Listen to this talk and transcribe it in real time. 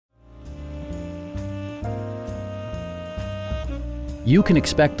You can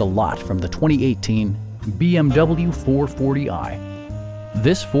expect a lot from the 2018 BMW 440i.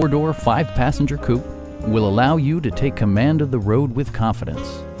 This four-door, five-passenger coupe will allow you to take command of the road with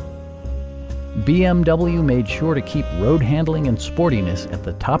confidence. BMW made sure to keep road handling and sportiness at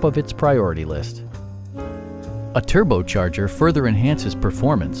the top of its priority list. A turbocharger further enhances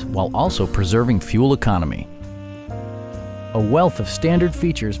performance while also preserving fuel economy. A wealth of standard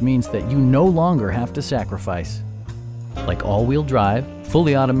features means that you no longer have to sacrifice, like all-wheel drive,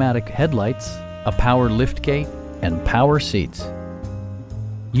 fully automatic headlights, a power liftgate, and power seats.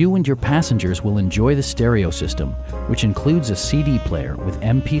 You and your passengers will enjoy the stereo system, which includes a CD player with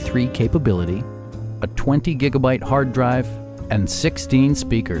MP3 capability, a 20 gigabyte hard drive, and 16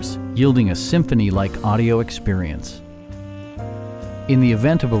 speakers, yielding a symphony-like audio experience. In the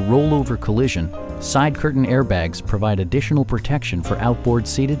event of a rollover collision, side curtain airbags provide additional protection for outboard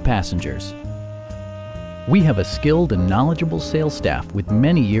seated passengers. We have a skilled and knowledgeable sales staff with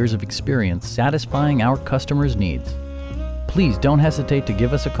many years of experience satisfying our customers' needs. Please don't hesitate to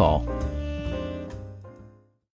give us a call.